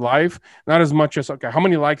look at life, not as much as, okay, how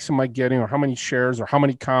many likes am I getting or how many shares or how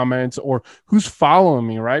many comments or who's following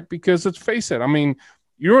me, right? Because let's face it, I mean,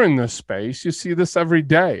 you're in this space, you see this every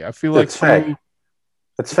day. I feel like It's fake. somebody,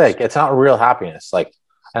 It's fake. It's not real happiness.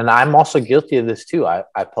 And I'm also guilty of this too. I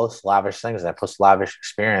post lavish things. I post lavish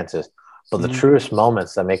experiences, but the truest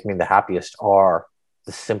moments that make me the happiest are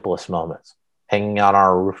the simplest moments. Hanging out on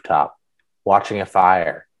a rooftop, watching a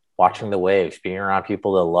fire, watching the waves, being around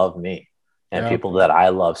people that love me and yeah, people that I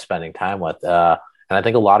love spending time with. And I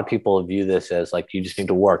think a lot of people view this as like, you just need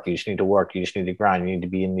to work. You just need to work. You just need to grind. You need to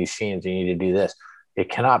be in these scenes. You need to do this. It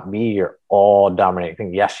cannot be your all dominating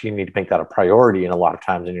thing. Yes, you need to make that a priority in a lot of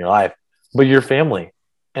times in your life, but your family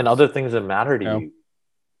and other things that matter to yeah. you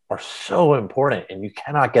are so important, and you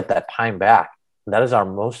cannot get that time back. And that is our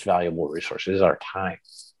most valuable resource, is our time.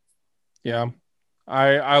 Yeah.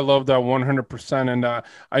 I love that 100%. And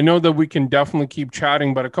I know that we can definitely keep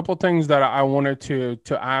chatting, but a couple of things that I wanted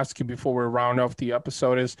to ask you before we round off the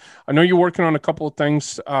episode is, I know you're working on a couple of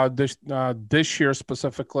things this year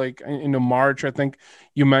specifically into March, I think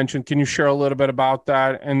you mentioned. Can you share a little bit about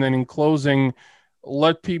that? And then in closing,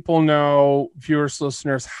 let people know, viewers,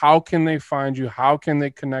 listeners, how can they find you? How can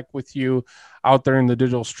they connect with you out there in the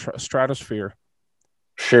digital stratosphere?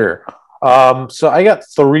 Sure. So I got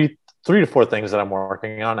three to four things that I'm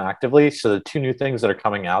working on actively. So the two new things that are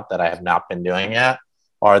coming out that I have not been doing yet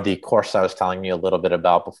are the course I was telling you a little bit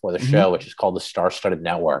about before the Mm-hmm. show, which is called the Star-Studded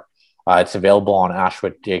Network. It's available on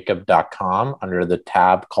ashwinjacob.com under the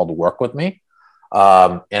tab called Work With Me.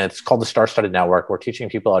 And it's called the Star Studded Network. We're teaching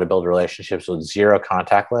people how to build relationships with zero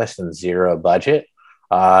contact list and zero budget.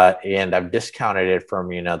 And I've discounted it from,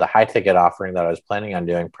 the high ticket offering that I was planning on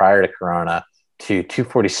doing prior to Corona to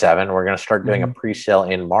 247. We're going to start doing a Mm-hmm. pre-sale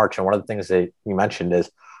in March. And one of the things that you mentioned is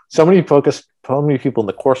so many people in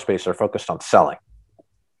the course space are focused on selling,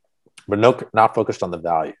 but not focused on the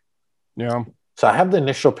value. Yeah. So I have the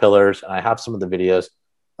initial pillars and I have some of the videos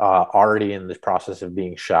already in the process of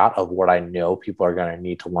being shot of what I know people are going to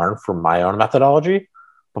need to learn from my own methodology.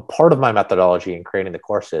 But part of my methodology in creating the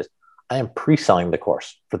course is I am pre-selling the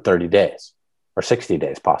course for 30 days or 60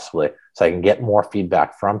 days possibly, so I can get more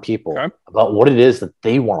feedback from people Okay. about what it is that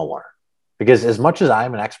they want to learn. Because as much as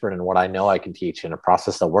I'm an expert in what I know I can teach in a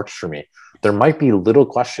process that works for me, there might be little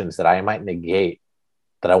questions that I might negate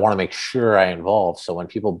that I want to make sure I involve. So when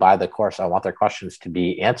people buy the course, I want their questions to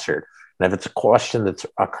be answered. And if it's a question that's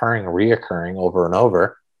reoccurring over and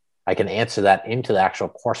over, I can answer that into the actual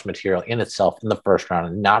course material in itself in the first round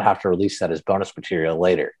and not have to release that as bonus material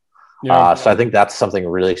later. Yeah. So I think that's something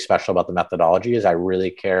really special about the methodology is I really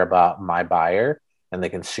care about my buyer and the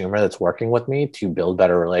consumer that's working with me to build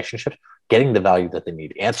better relationships, getting the value that they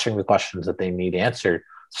need, answering the questions that they need answered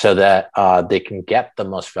so that they can get the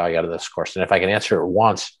most value out of this course. And if I can answer it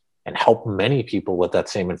once and help many people with that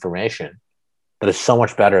same information, that is so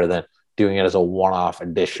much better than doing it as a one-off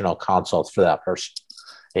additional consult for that person.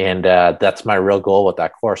 And that's my real goal with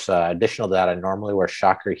that course. Additional to that, I normally wear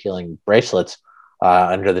chakra healing bracelets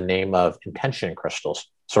under the name of intention crystals.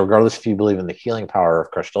 So regardless if you believe in the healing power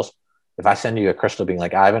of crystals, if I send you a crystal being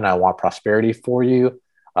like, Ivan, I want prosperity for you,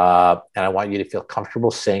 and I want you to feel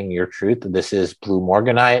comfortable saying your truth, this is blue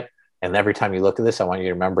morganite. And every time you look at this, I want you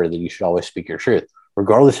to remember that you should always speak your truth.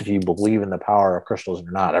 Regardless if you believe in the power of crystals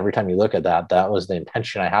or not, every time you look at that, that was the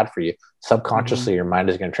intention I had for you. Mm-hmm. Subconsciously, your mind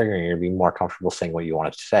is going to trigger and you're going to be more comfortable saying what you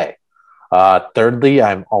wanted to say. Thirdly,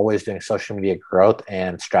 I'm always doing social media growth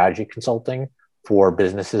and strategy consulting for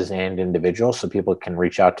businesses and individuals. So people can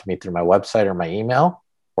reach out to me through my website or my email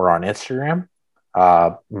or on Instagram.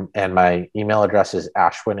 And my email address is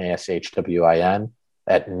Ashwin, ASHWIN,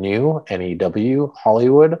 at new,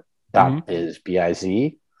 Hollywood, Mm-hmm. .biz,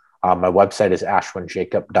 B-I-Z. My website is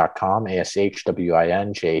ashwinjacob.com,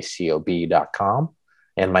 ASHWINJACOB.com.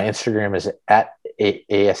 And my Instagram is at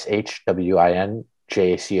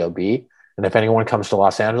ASHWINJACOB. And if anyone comes to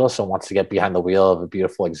Los Angeles and wants to get behind the wheel of a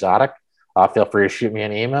beautiful exotic, feel free to shoot me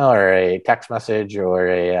an email or a text message or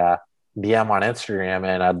a DM on Instagram.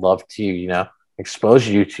 And I'd love to, expose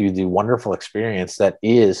you to the wonderful experience that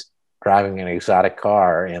is driving an exotic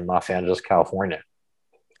car in Los Angeles, California.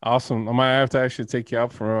 Awesome. I might have to actually take you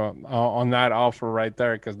up for on that offer right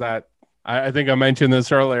there because I think I mentioned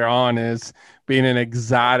this earlier on is being an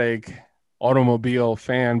exotic automobile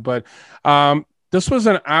fan. But this was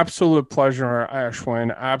an absolute pleasure,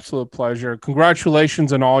 Ashwin. Absolute pleasure.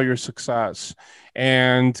 Congratulations on all your success,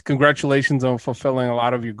 and congratulations on fulfilling a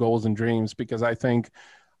lot of your goals and dreams. Because I think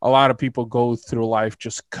a lot of people go through life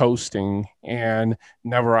just coasting and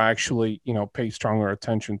never actually, pay stronger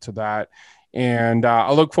attention to that. And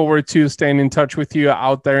I look forward to staying in touch with you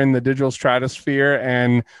out there in the digital stratosphere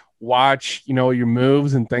and watch, your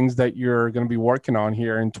moves and things that you're going to be working on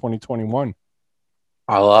here in 2021.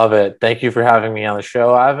 I love it. Thank you for having me on the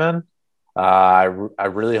show, Ivan. I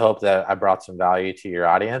really hope that I brought some value to your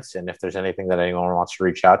audience. And if there's anything that anyone wants to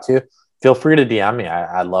reach out to, feel free to DM me.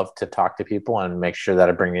 I'd love to talk to people and make sure that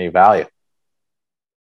I bring you value.